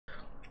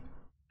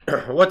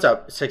What's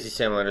up, Sexy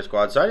Salamander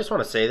Squad? So I just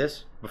want to say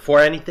this before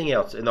anything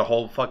else in the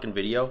whole fucking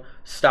video.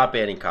 Stop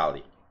banning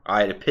Kali.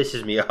 Alright, it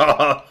pisses me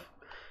off.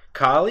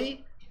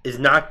 Kali is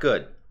not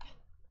good.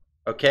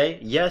 Okay?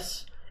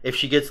 Yes, if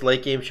she gets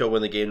late game, she'll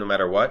win the game no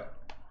matter what.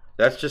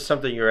 That's just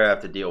something you're going to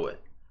have to deal with.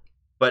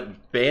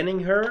 But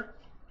banning her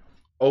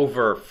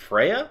over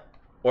Freya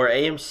or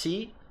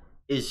AMC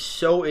is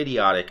so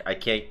idiotic. I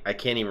can't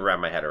even wrap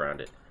my head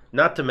around it.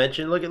 Not to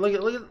mention, look at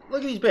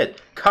these bans.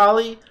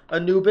 Kali,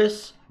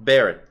 Anubis,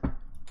 Baron.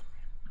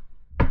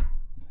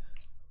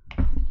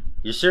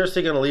 You're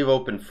seriously gonna leave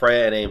open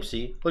Freya and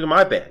AMC? Look at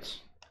my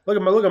bans. Look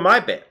at my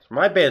bans.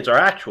 My bans are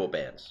actual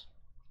bans.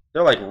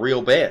 They're like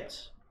real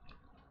bans.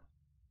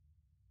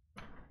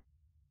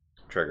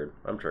 Triggered.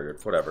 I'm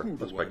triggered. Whatever.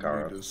 Let's play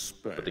Kara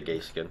with the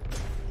gay skin.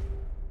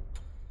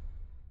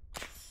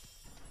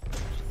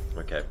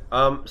 Okay.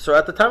 So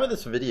at the time of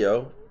this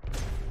video,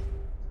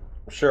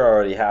 I'm sure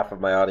already half of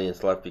my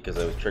audience left because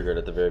I was triggered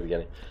at the very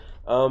beginning.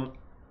 At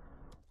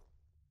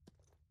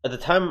the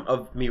time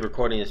of me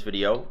recording this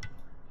video,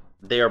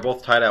 they are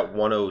both tied at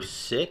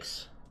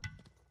 106.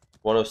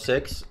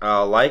 106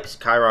 likes,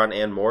 Chiron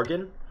and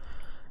Morgan.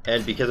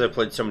 And because I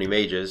played so many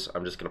mages,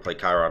 I'm just going to play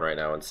Chiron right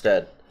now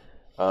instead.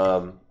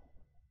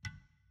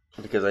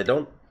 Because I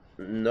don't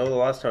know the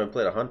last time I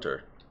played a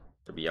hunter,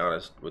 to be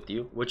honest with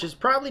you. Which is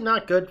probably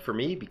not good for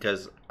me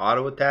because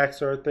auto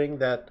attacks are a thing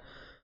that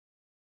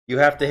you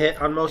have to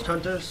hit on most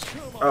hunters.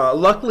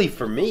 Luckily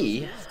for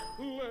me,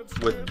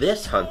 with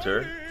this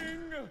hunter,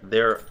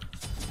 they're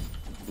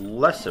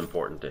less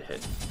important to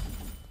hit.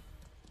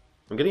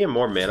 I'm gonna get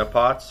more mana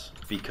pots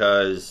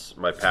because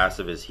my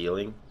passive is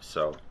healing.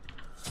 So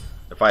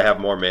if I have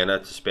more mana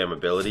to spam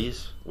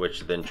abilities,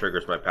 which then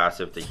triggers my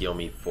passive to heal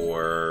me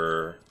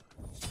for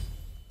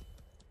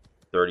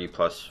 30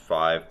 plus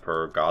 5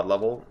 per god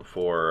level,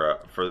 for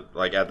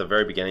like at the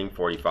very beginning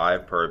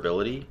 45 per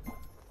ability.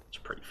 It's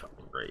pretty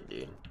fucking great,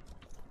 dude.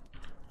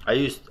 I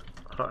used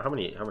how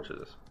much is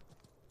this?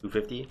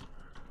 250?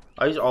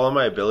 I used all of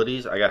my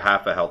abilities. I got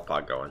half a health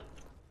pot going.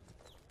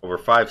 Over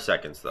 5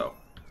 seconds though.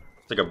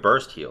 It's like a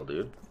burst heal,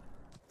 dude.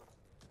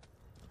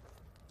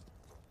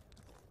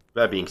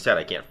 That being said,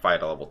 I can't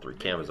fight a level 3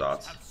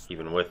 Camazots,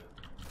 even with...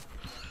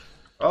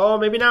 Oh,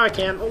 maybe now I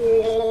can.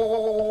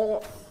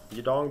 Oh,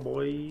 you dong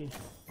boy.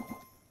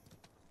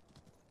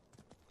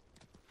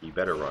 You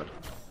better run.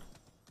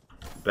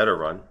 You better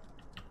run.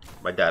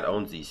 My dad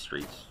owns these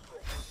streets.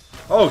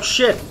 Oh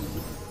shit!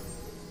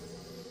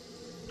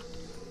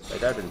 My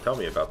dad didn't tell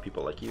me about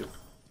people like you.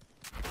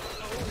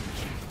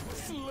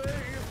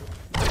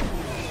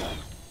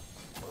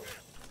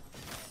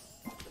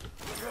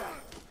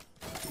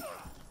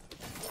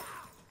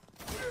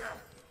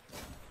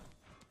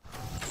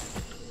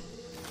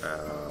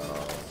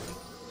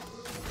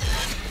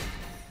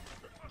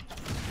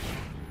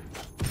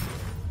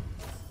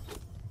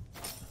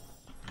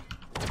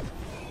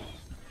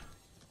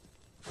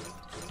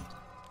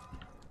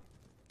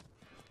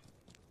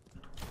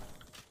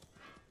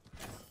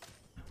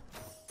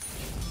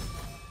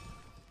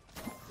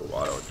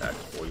 Auto attacks,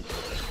 boys.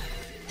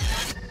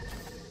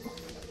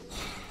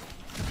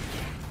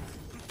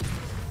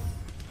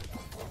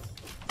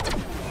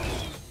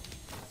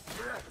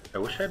 I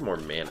wish I had more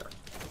mana.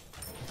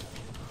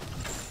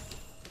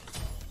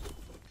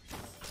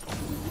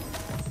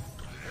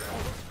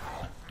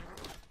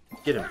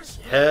 Get him.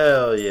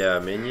 Hell yeah,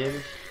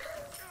 minions.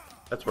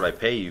 That's what I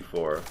pay you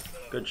for.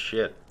 Good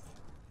shit.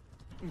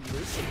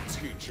 Listen,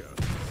 teacher.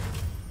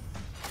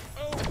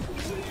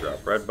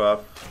 Drop red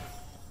buff.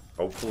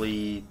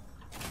 Hopefully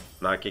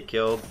not get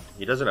killed.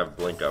 He doesn't have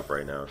blink up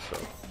right now, so.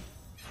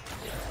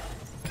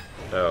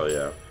 Hell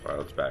yeah. Alright,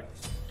 let's back.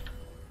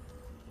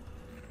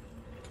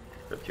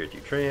 Got tier 2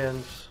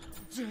 trans.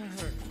 And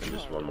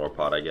just one more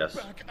pot, I guess.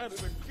 Back at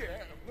it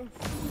again.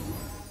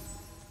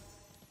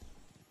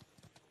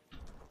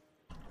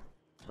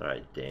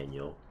 Alright,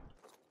 Daniel.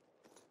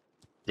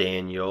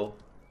 Daniel.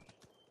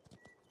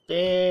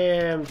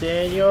 Damn,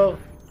 Daniel.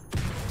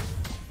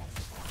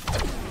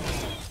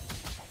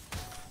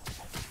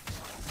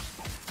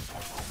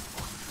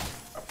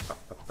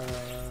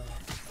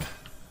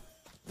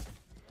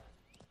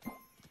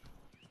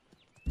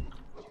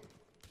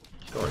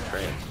 He's going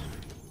trans.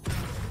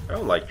 I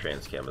don't like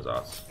trans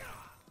Camazots.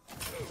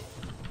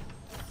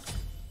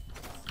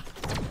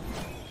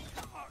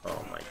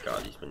 Oh my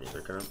god, these minions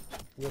are gonna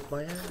whip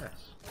my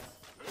ass.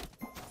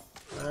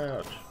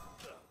 Ouch.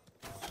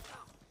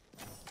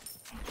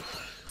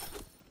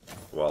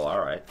 Well,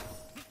 alright.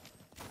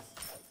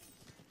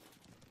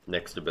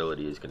 Next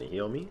ability is gonna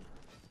heal me.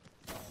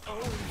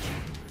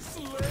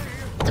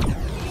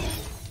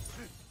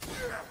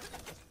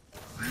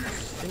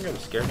 I think I'm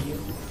scared of you,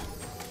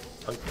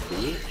 punk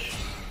bitch.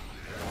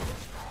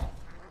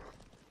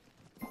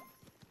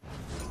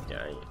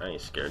 Yeah, I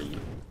ain't scared of you.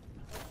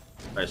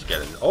 I ain't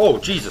scared of... Oh,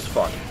 Jesus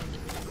fuck!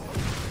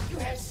 You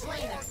have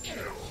slain us.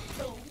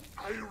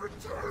 I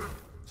return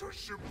to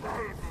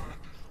Shibalba.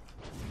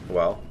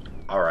 Well,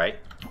 alright.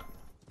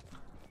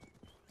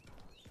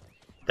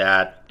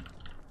 That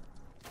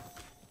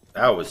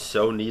That was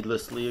so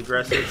needlessly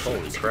aggressive.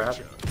 Holy crap.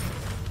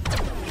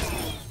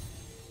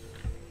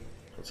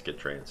 Let's get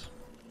trans.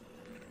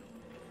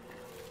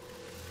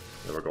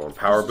 Then we're going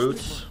power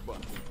boots.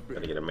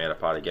 Gotta get a mana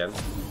pot again.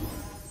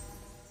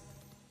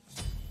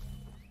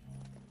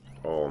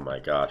 Oh my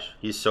gosh.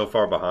 He's so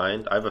far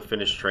behind. I have a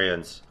finished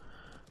trans.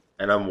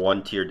 And I'm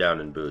 1 tier down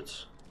in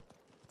boots.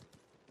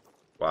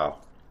 Wow.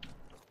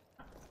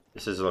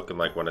 This is looking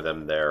like one of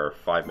them there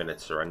 5-minute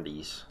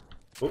surrendies.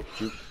 Oh,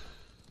 shoot.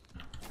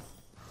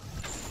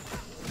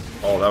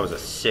 Oh, that was a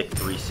sick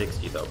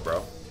 360 though,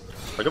 bro.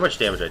 Look how much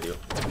damage I do.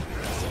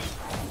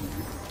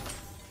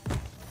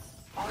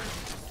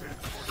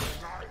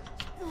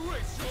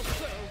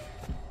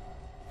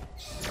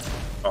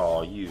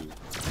 Oh, you.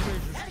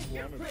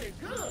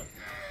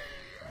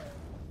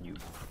 You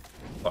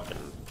fucking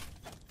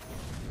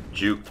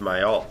juked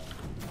my ult.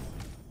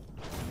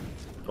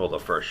 Well, the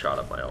first shot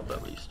of my ult,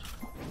 at least.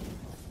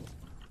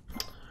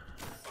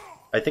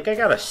 I think I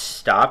gotta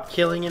stop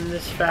killing him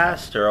this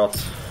fast, or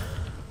else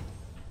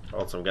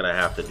I'm gonna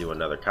have to do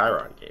another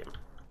Chiron game.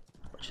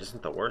 Which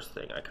isn't the worst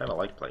thing. I kinda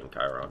like playing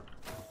Chiron.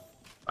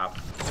 Bop,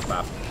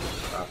 bop,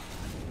 bop.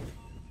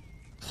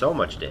 So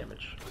much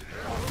damage.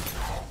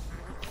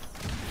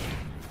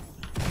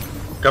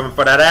 Coming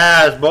for that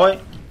ass, boy!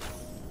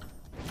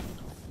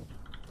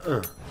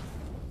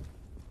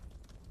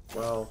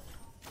 Well,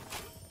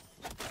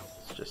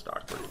 it's just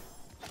awkward.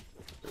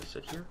 Do we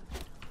sit here?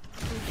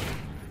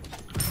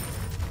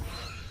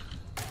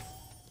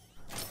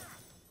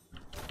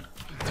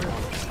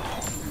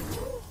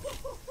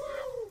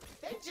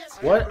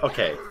 What?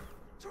 Okay.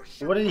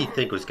 What did he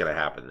think was gonna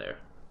happen there?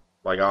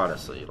 Like,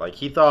 honestly. Like,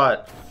 he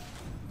thought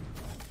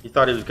he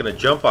was gonna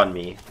jump on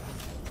me,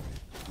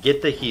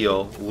 get the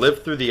heal,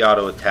 live through the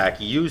auto attack,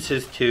 use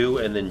his 2,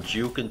 and then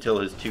juke until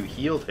his 2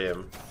 healed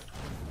him.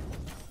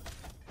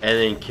 And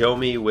then kill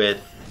me with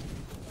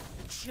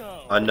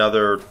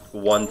another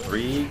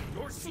 1-3,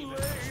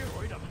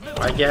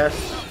 I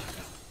guess.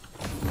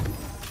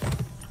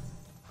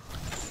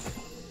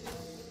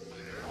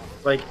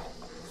 Like,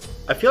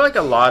 I feel like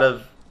a lot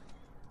of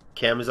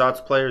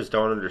Camazotz players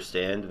don't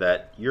understand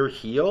that your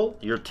heal,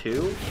 your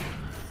 2,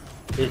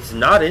 it's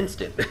not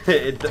instant.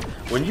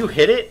 When you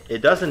hit it,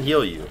 it doesn't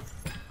heal you.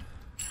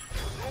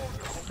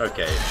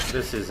 Okay,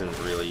 this isn't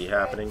really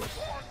happening.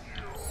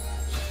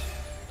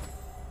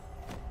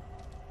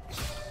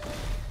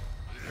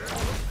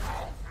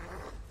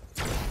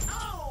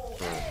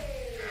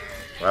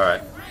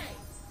 Alright.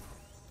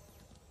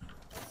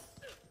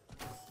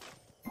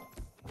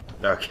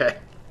 Okay.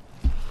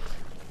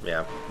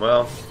 Yeah,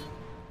 well,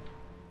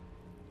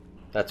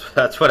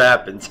 that's what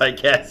happens, I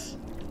guess.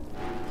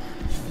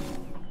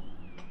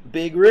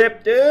 Big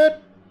rip, dude.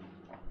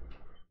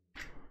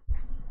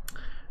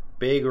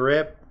 Big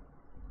rip.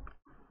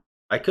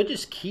 I could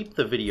just keep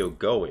the video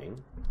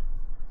going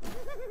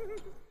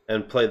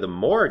and play the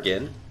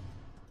Morgan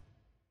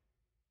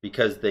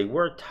because they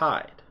were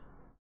tied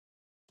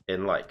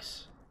in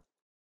likes.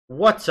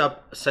 What's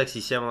up,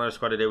 Sexy Samurai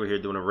Squad? Today we're here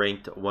doing a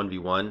ranked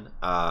 1v1.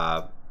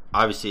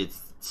 Obviously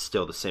it's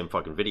still the same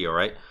fucking video,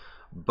 right?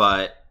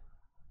 But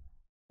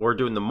we're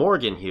doing the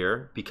Morgan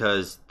here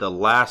because the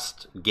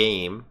last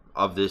game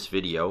of this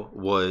video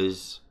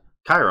was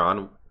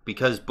Chiron,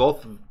 because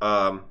both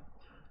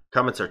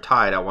comments are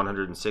tied at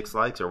 106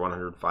 likes or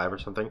 105 or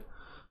something.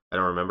 I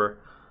don't remember.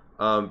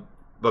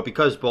 But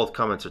because both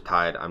comments are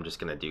tied, I'm just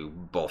gonna do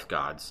both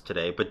gods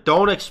today. But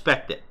don't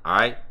expect it,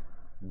 alright?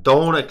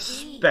 Don't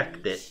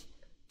expect it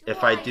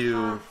if I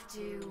do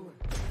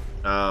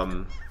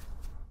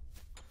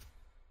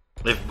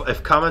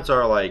if comments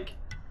are like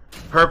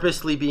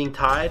purposely being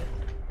tied.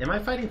 Am I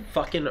fighting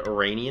fucking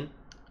Iranian?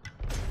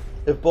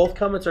 If both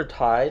comments are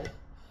tied,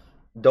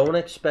 don't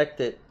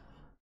expect it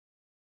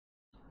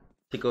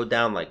to go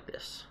down like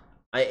this.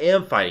 I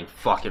am fighting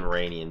fucking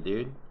Iranian,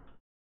 dude.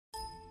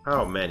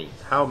 How many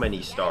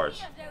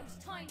stars?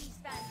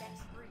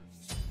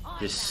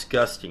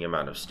 Disgusting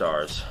amount of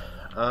stars.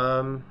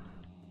 Or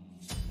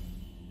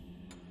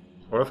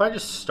if I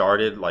just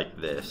started like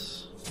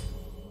this.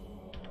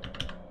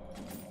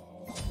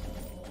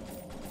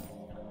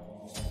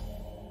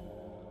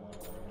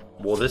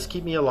 Will this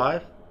keep me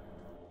alive?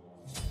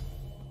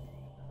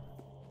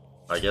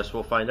 I guess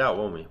we'll find out,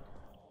 won't we?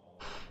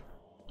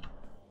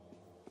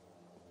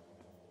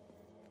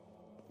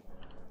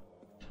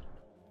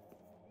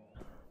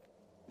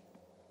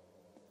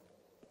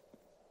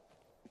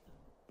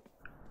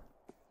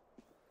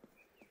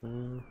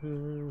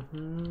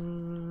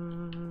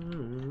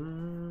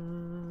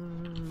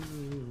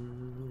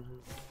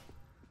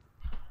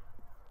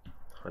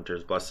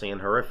 Hunter's Blessing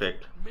and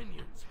Horrific.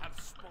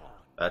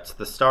 That's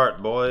the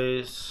start,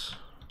 boys.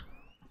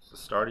 It's the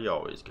start he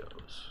always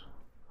goes.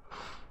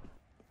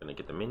 Gonna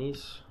get the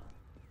minis.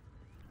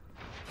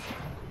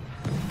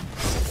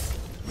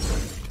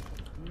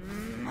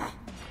 Oh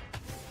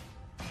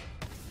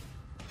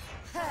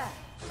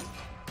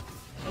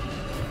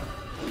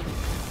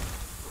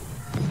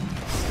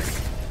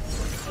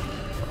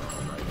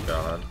my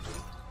god.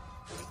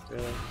 Yeah.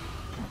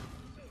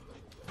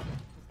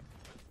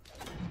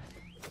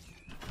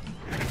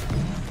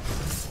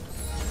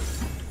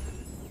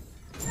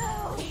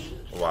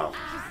 Wow.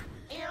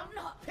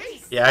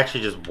 He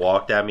actually just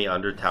walked at me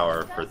under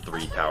tower for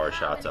 3 tower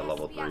shots at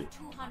level 3.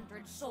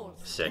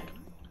 Sick.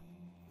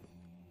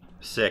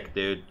 Sick,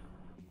 dude.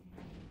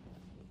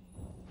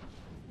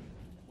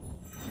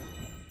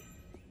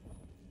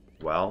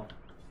 Well,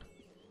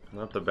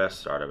 not the best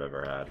start I've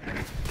ever had.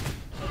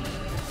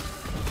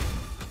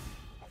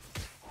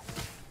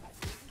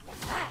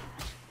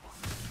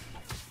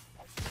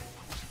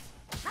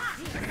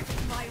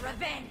 My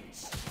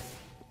revenge.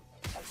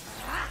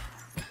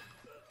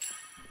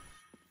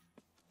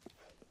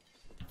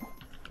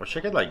 Wish I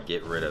could like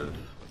get rid of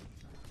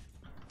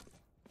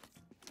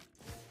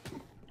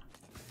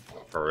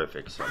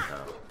horrific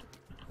somehow.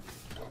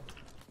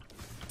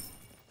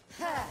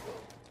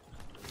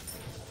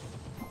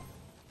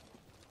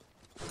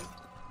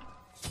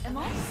 Am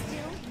I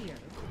still here?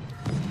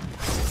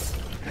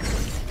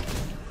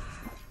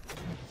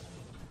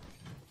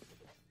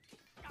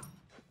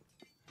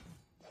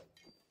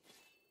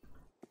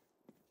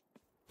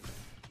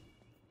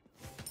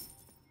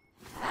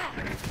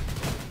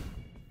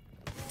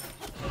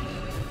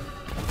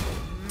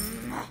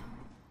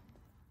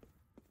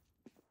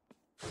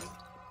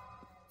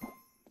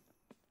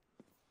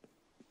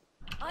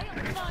 I'll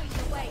find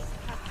a way to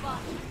have fun.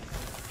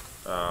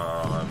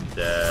 Oh, I'm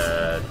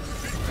dead.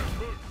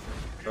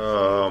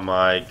 Oh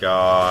my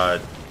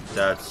god.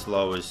 That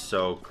slow is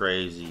so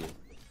crazy.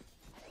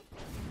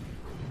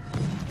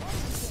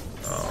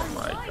 Oh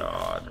my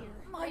god.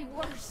 My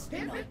worst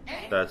nightmare.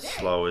 That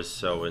slow is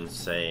so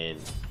insane.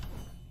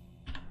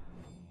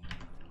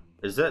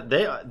 Is that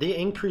they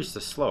increased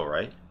the slow,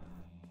 right?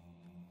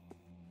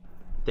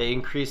 They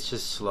increased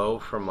his slow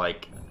from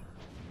like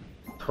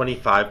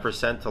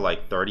 25% to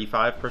like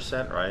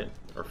 35%, right?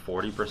 Or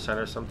 40%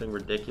 or something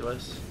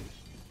ridiculous.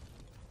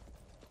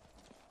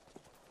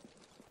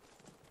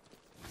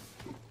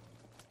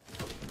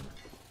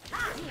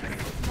 My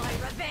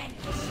revenge.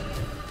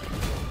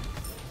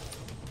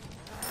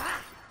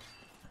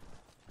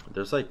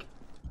 There's like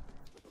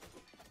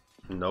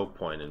no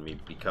point in me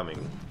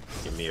becoming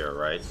Ymir,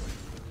 right?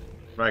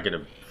 I'm not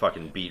gonna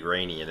fucking beat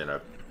Rainian in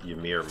a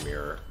Ymir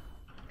mirror.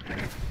 I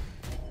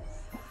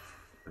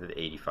did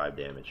 85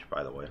 damage,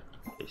 by the way,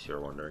 in case you're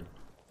wondering.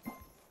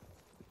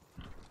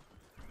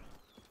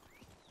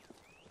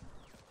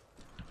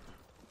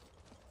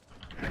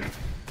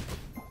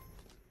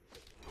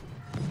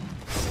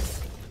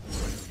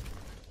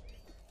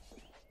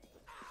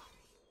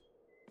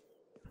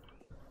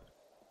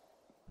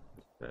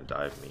 Gonna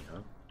dive me, huh?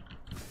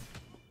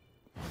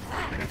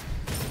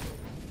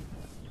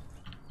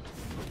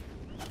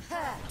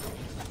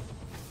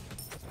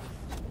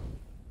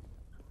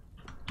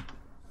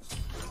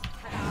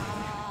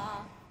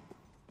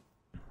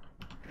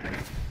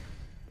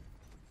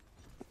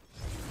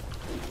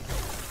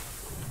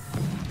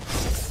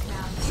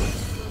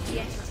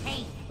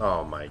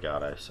 Oh my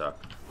god, I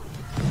suck.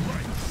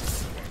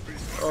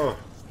 Oh.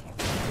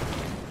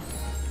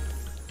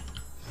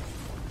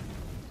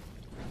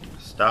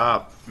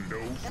 Stop. No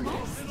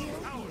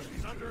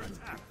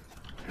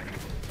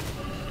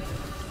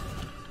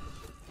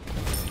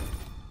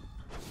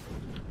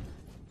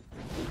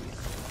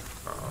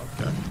Oh,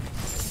 okay.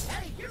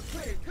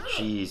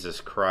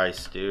 Jesus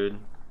Christ, dude.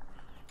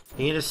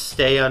 You can just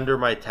stay under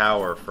my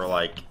tower for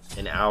like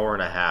an hour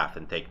and a half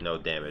and take no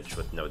damage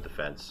with no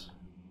defense.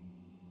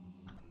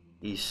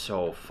 He's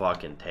so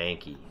fucking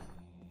tanky.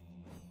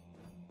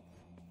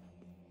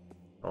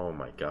 Oh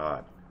my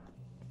god.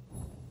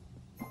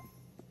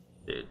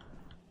 Dude.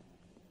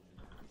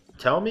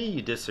 Tell me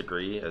you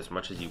disagree as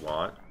much as you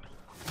want,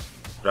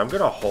 but I'm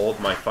gonna hold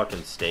my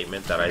fucking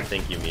statement that I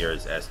think Ymir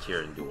is S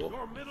tier in Duel.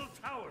 Your middle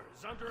tower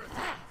is under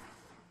attack.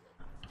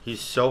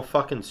 He's so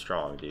fucking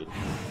strong, dude.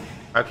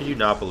 How could you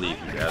not believe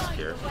he's S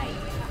tier? I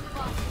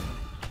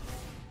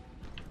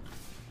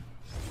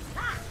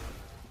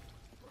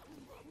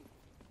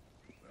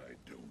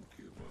don't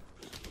give up.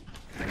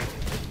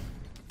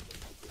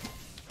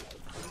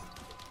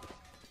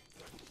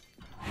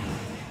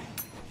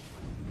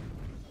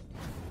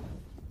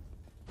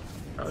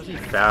 How is he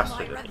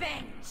faster than me?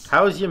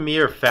 How is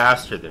Ymir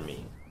faster than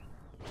me?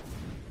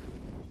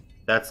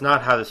 That's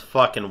not how this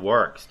fucking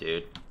works,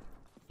 dude.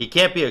 He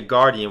can't be a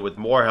guardian with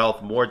more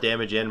health, more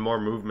damage, and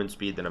more movement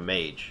speed than a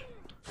mage.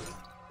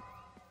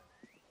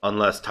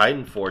 Unless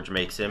Titan Forge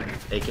makes him,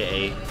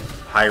 aka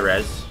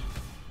hi-rez.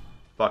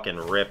 Fucking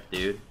rip,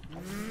 dude.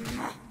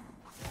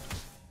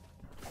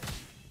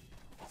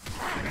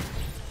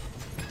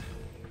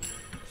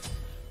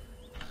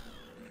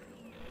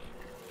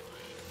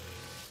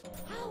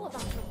 How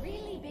about a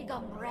really big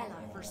umbrella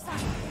for sunlight?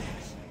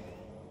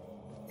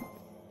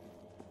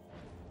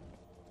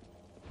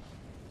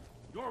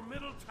 Your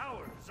middle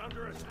tower is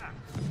under attack.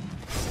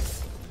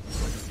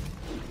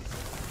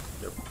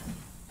 Yep.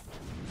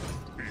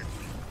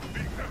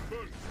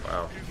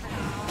 Wow.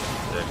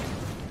 Sick.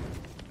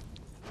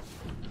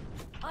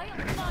 I'll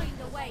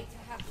find a way to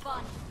have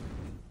fun.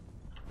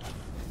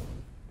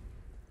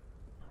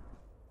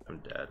 I'm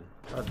dead.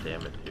 God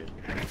damn it, dude.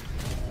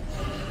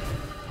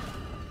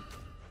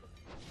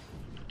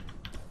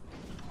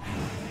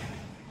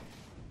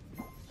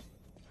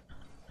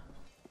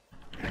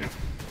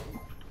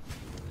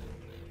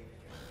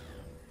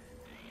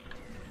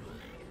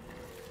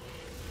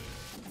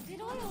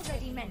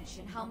 already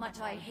mention how much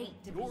I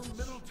hate to Your be.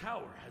 middle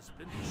tower has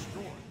been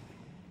destroyed.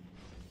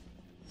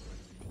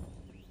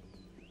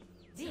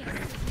 This is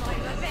my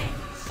revenge.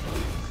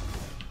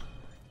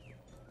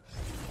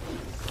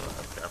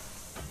 Okay.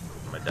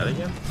 Am I dead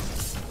again?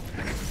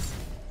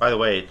 By the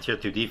way, tier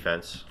 2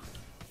 defense.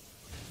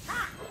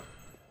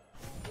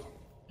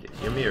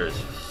 Ymir is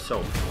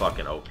so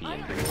fucking OP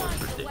in Duel,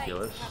 it's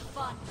ridiculous.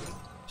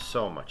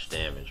 So much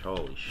damage,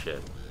 holy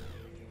shit.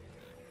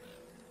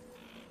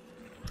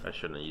 I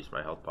shouldn't have used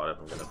my health pot if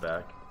I'm gonna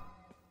back.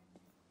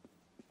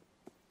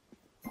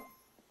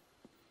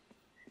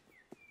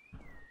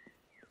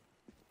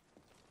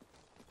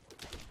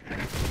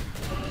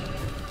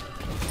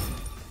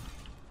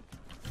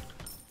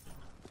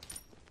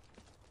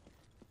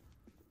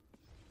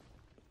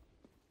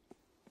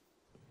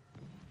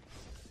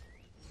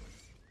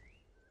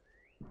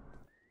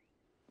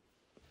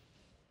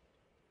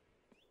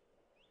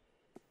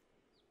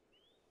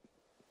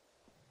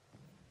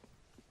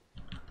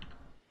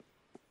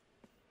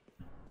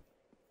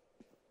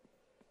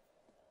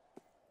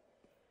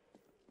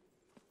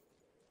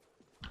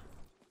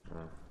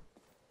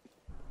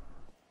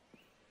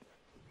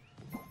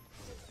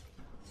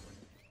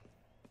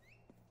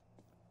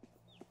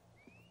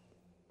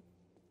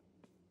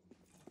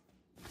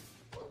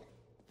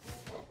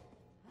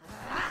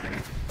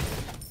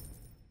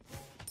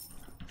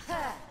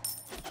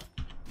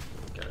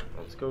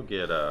 Let's go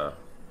get I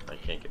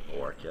can't get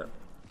Orc yet.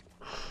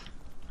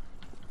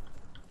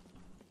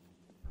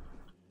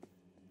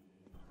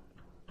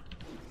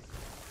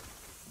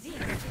 This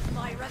is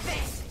my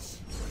revenge.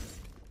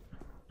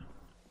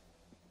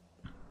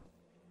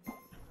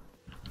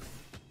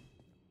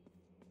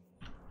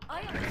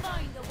 I'll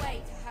find a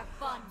way to have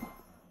fun.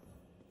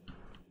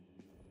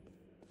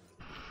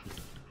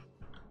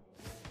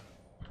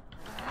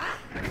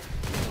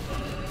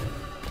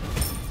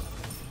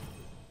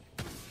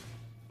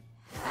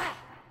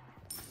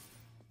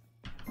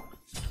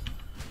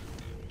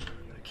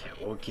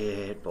 We'll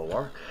get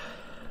Bulwark,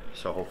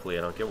 so hopefully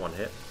I don't get one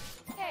hit.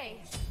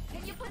 Hey,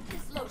 can you put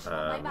this lotion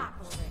on my back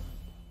already?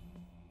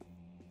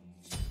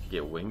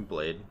 Get Winged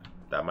Blade,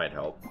 that might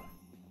help.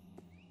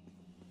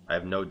 I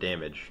have no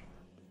damage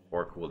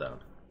or cooldown,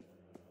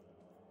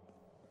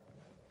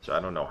 so I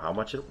don't know how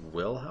much it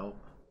will help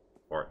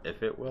or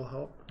if it will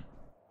help.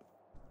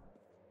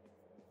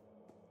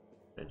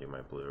 I do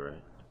my blue,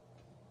 right?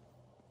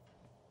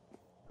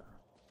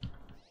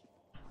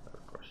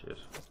 Of course he is.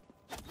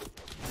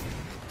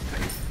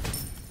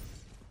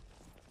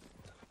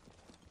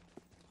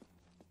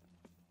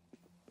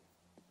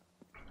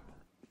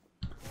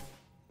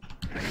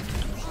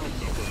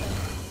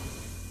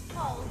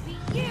 I'll be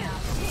you.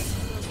 This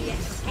will be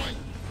entertaining.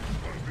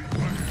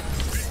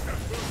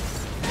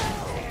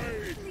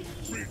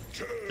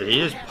 Did he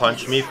just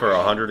punch me for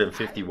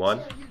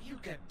 151?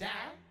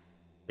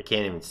 I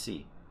can't even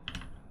see.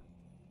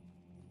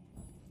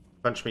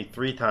 Punched me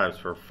 3 times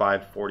for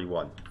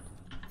 541.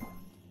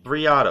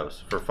 3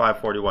 autos for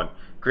 541.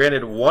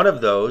 Granted, one of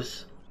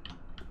those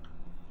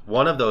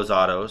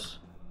autos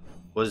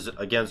was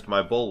against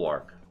my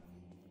Bulwark.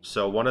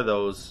 So one of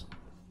those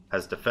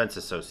has defense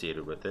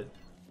associated with it.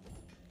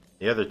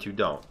 The other 2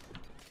 don't.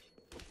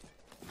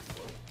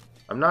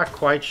 I'm not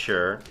quite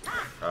sure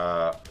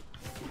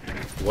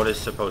what is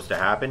supposed to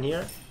happen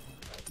here,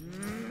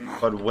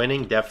 but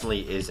winning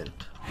definitely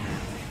isn't.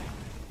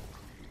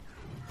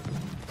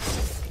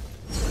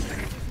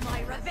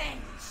 My revenge.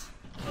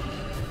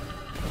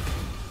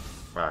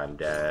 I'm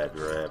dead,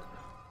 rip.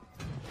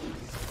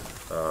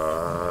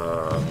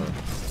 Oh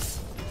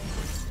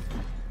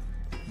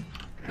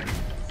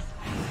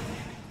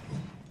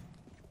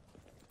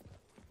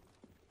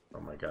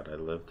my god, I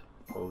lived.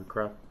 Holy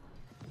crap.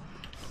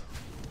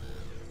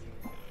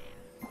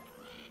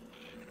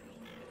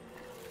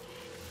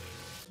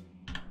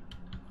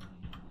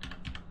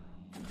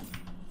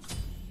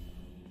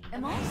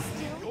 Am I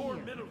still Your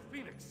here? middle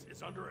phoenix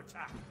is under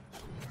attack.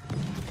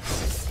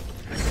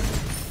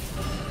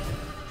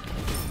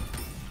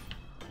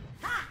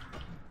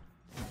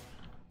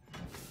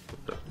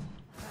 What the?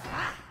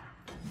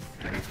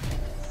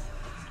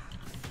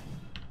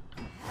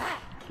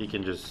 He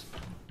can just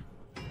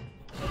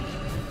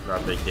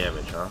not take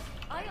damage, huh?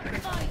 I'll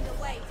find a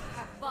way to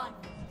have fun.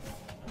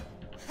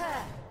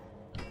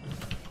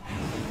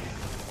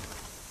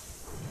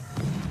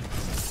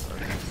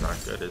 That's not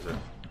good, is it?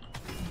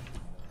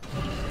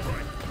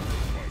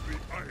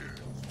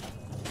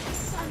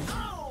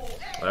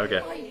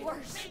 Okay. My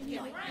worst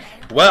nightmare.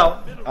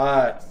 Well,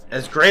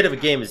 as great of a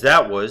game as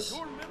that was,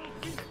 Your middle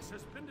phoenix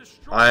has been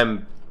destroyed. I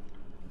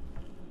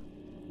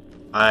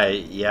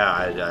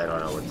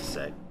don't know what to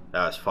say.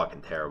 That was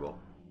fucking terrible.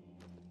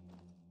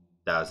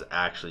 That was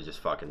actually just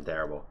fucking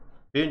terrible.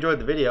 If you enjoyed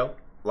the video,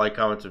 like,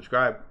 comment,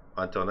 subscribe.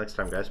 Until next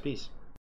time, guys, peace.